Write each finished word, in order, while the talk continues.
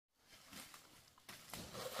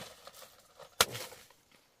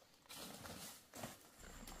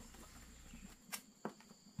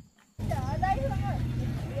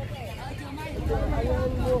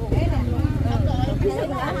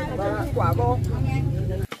hả cô?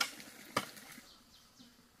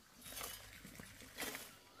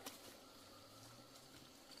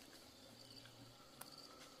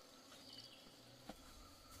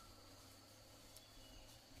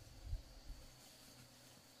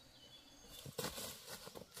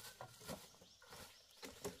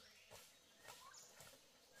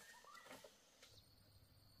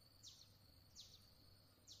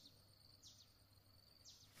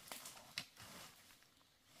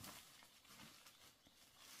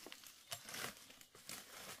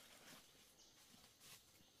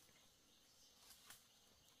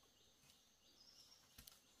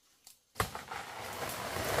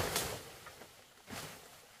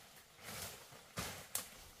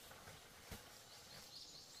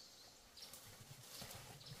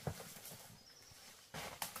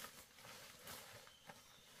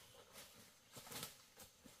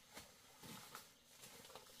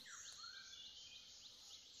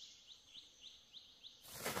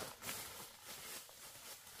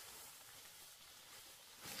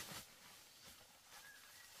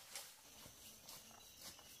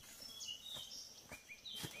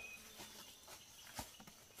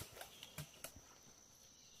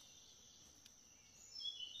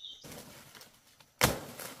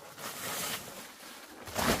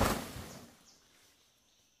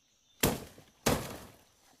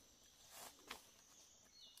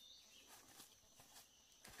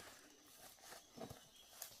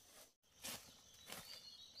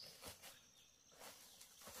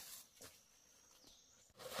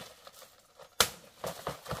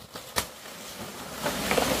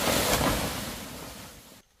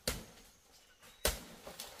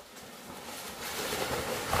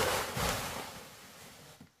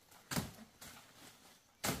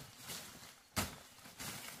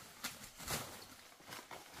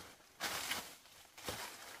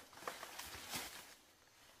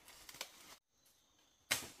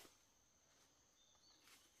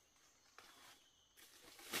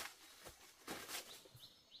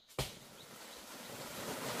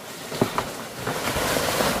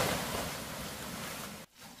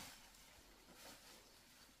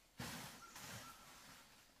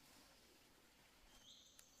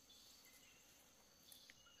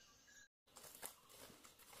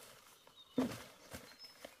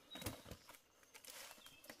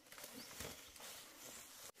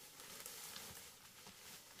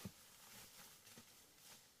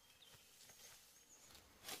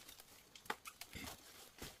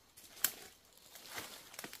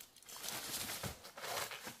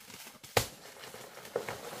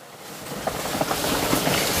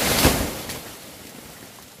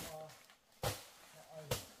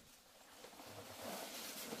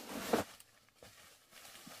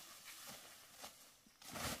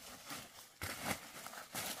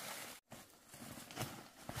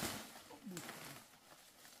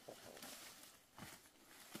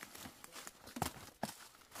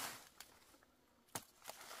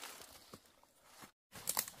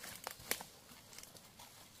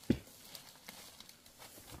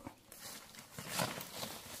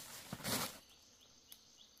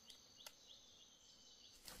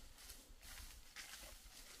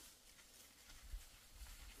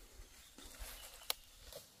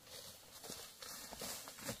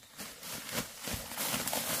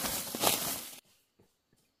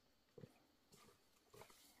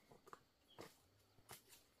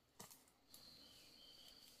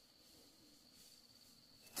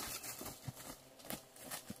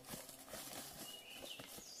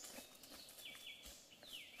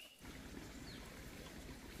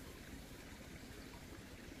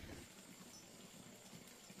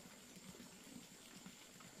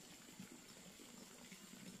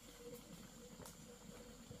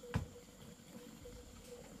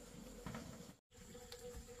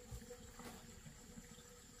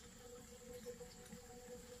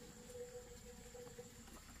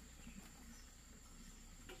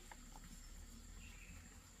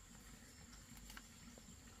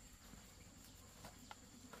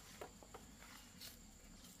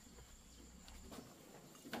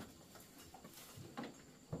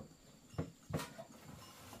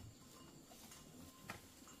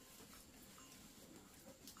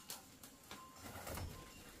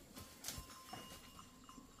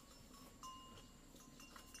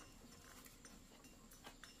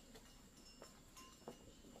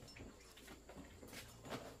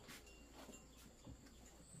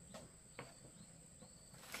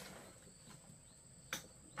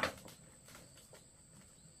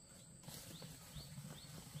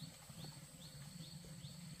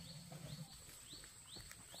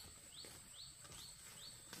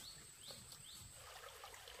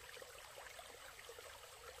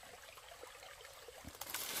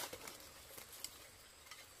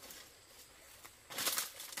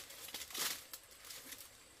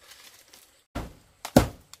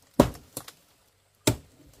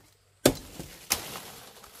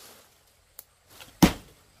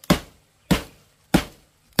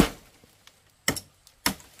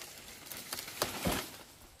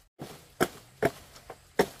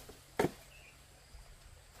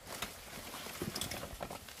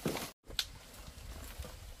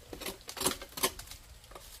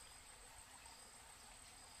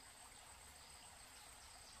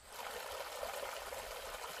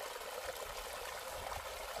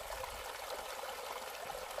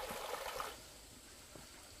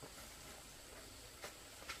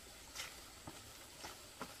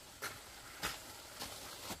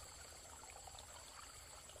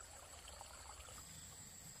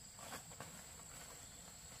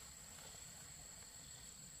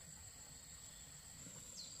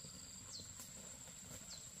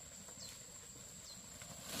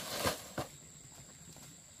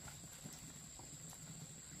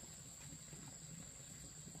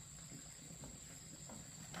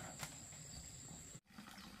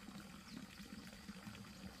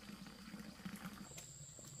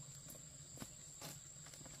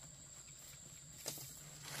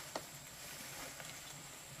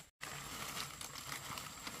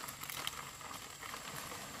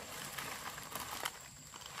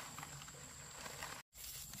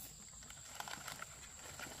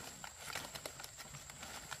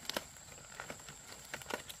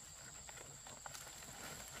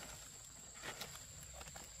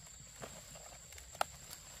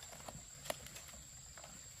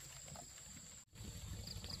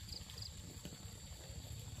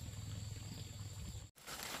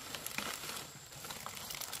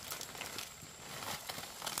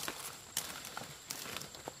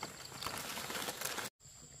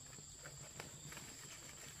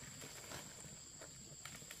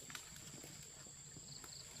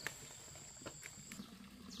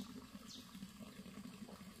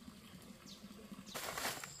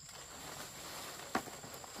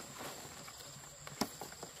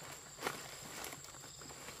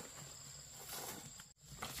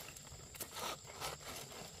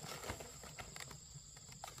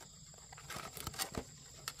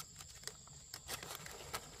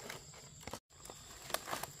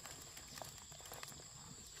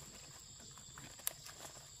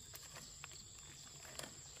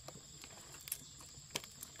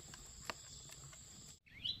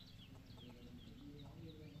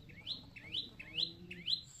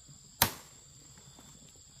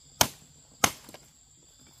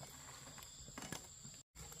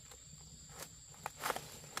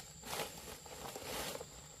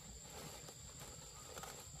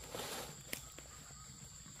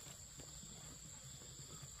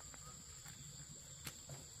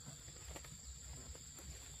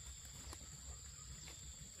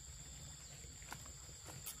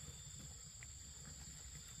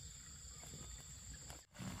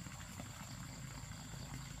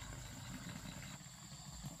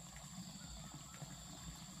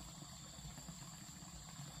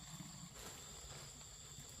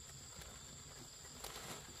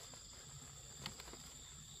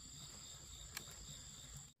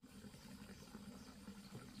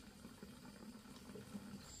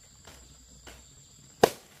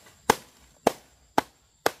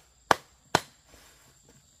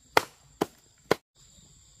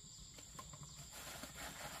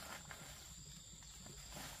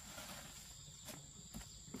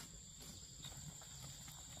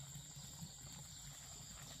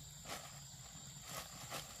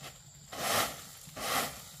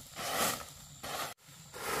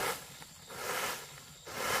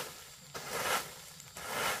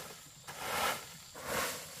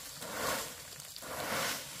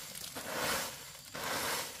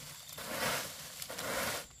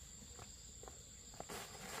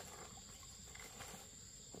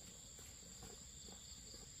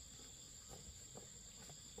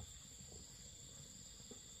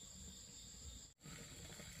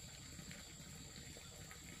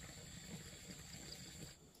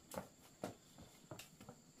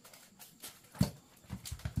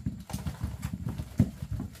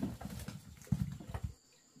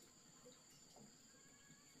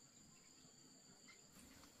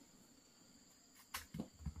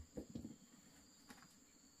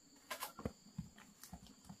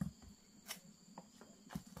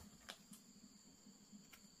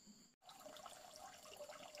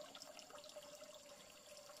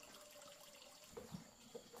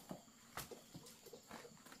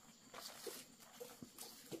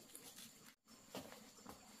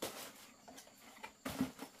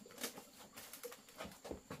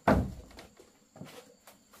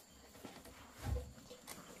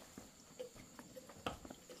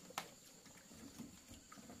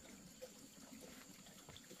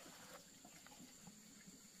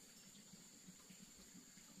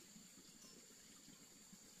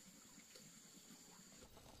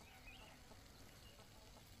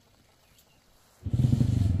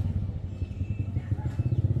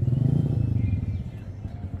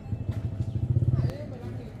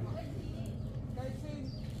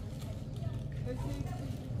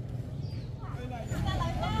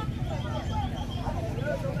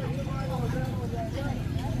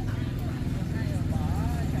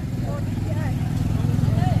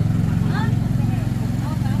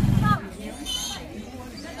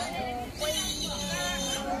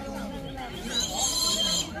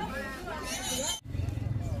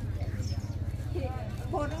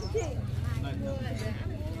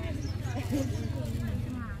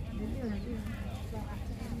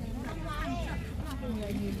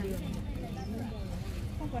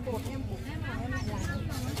 còn bột em lại làm.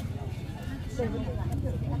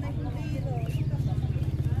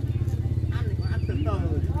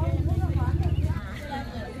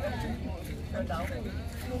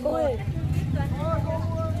 Cô ơi.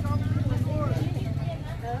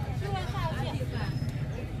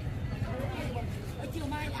 Chiều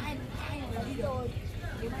mai ai là đi rồi.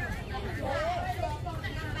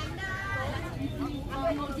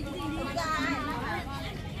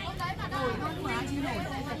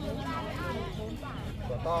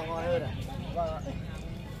 Quả to ngon hơn à? Vâng ạ.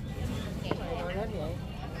 Ngon hết nhỉ?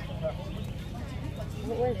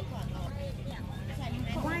 Ôi.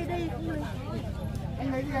 Quay đây cũng được.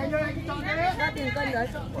 Anh lấy gì anh ơi, anh cho thế. Ra tiền cân đấy.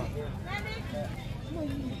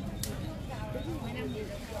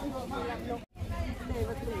 Để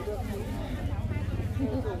vật tủ được thì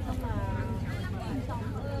không mà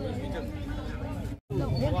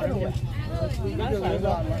hết cái nồi. Đường này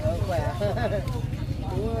giòn mà khỏe.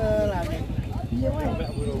 Cũng làm nhiều ấy.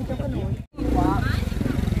 Trong cái nồi.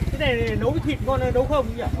 Cái này nấu với thịt ngon hơn nấu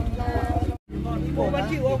không nhỉ? Cô bán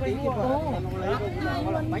chịu không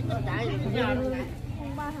anh? bánh nó trái.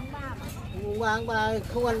 Hôm 3 tháng 3 mà. Hôm 3 tháng 3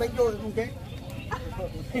 không ăn bánh trôi không chết.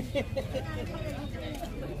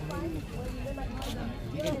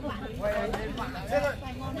 Quay anh lên bạn chết rồi.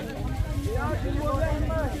 Chị ơi, chị mua lên em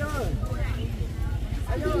ơi, chị ơi.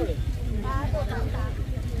 Anh ơi.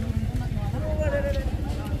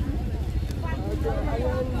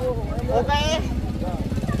 Ok.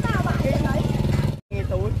 Nghe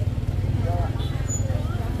túi.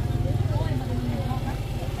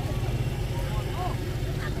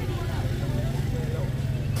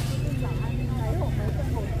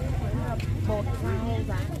 Bột rau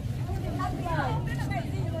giá.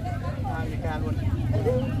 Ca luôn.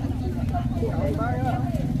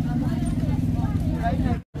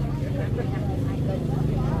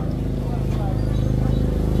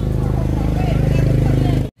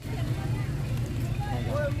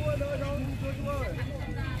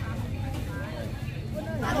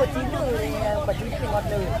 Một chín từ thì bật chín thì ngọt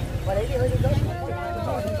từ và đấy thì hơi dốt.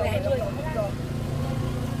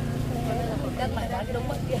 Các bạn bán cái đống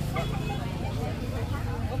bận kia.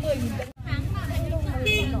 Có 10.000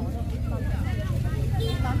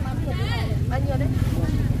 bao nhiêu đấy?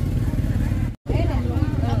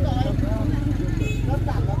 Nó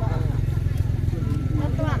toàn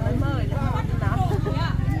nó mời nó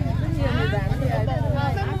nhiều người bán thì ấy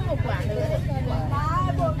mua một quả nữa.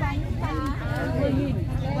 10.000.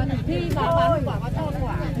 Còn thi mà bán quả có to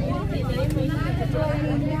quả thì lấy mấy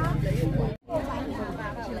nhá.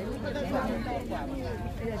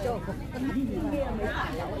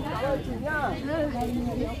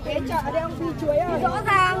 Cái chợ đây ông phi chuối à? Rõ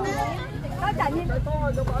ràng nó chả nhìn. Cái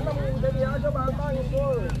to cho bán 5.000 cái đĩa cho bán 3.000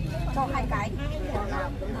 thôi. Cho 2 cái.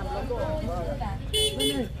 Tí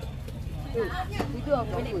đường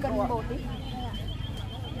với lại cân bột tí.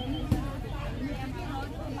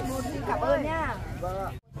 Bột thì cảm ơn nhá. Vâng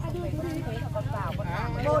ạ. Còn vào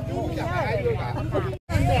bột đi nhá.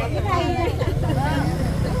 Rẻ cái này.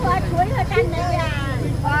 Hoa chuối ở trên đây à?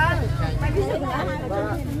 Vâng. Bánh rừng hả?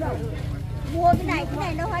 Mua cái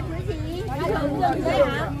này nó hoa chuối gì? Rừng đấy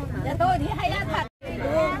hả? Nhà tôi thì hay ăn thật.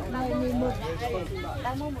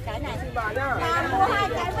 Đang mua một cái này. Bà mua 2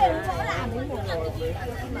 cái về chỗ làm.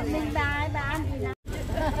 Mình bà ăn gì nào?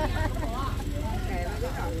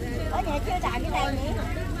 Ở nhà chưa trả cái này nhỉ?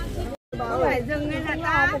 Không phải rừng hay là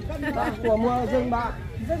ta? Của mua rừng bạn.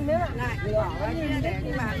 Rừng nữa lại. Bao nhiêu là đấy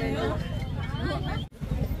thì bà về nữa.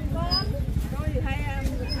 Tôi thì hay ăn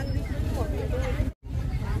đi một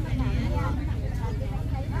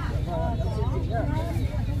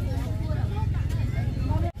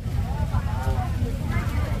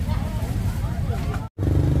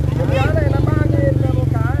Cái giá này là 3.000 một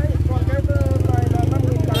cái, còn cái này là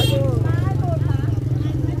 5.000 cái thôi.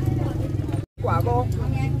 Quả cô?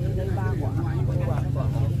 3 quả.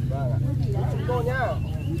 Vâng ạ. Chúng cô nhá.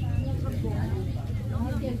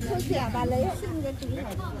 Thôi xẻ bà lấy xin cái tí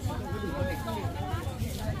này.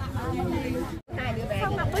 hai đứa bé.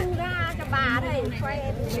 Không mà bưng ra cho bà đây, cho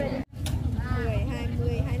em. 10,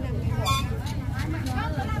 20, 25,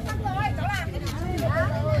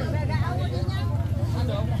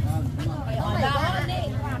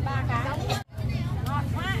 3 cái. Ngọt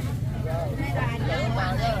quá.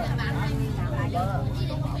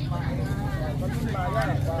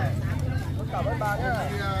 Cảm ơn bà nhé.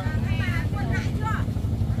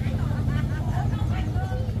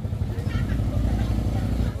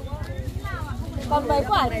 Còn mấy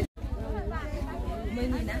quả này?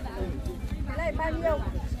 10.000 á. Cái này bao nhiêu?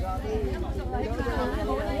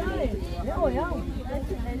 Nhớ ổi không?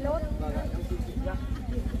 Đây lốt.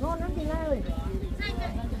 Ngon lắm chị Lai ơi.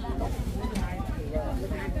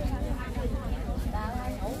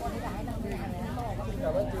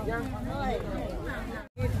 Cảm ơn chị nhá.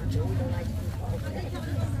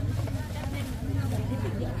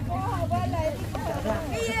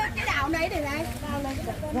 Cái đảo này để này. Đảo này cái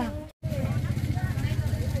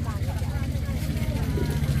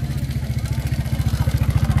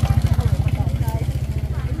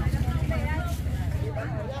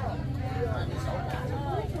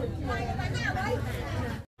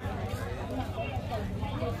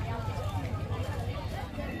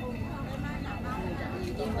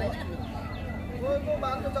Cô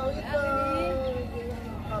bán cho cháu ít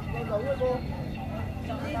hạt con giống với cô.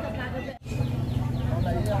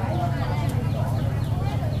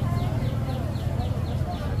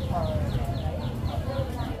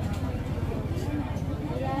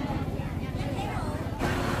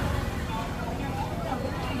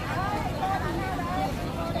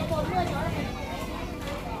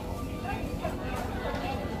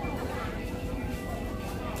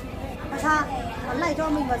 Mà sao? Quán này cho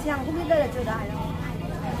mình vào xem không biết đây là chợ đại đâu.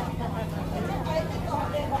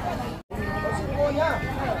 Xin cô nhá.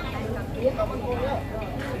 Cảm ơn cô nhá.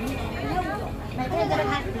 Mày thêm cho được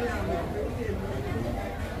 2.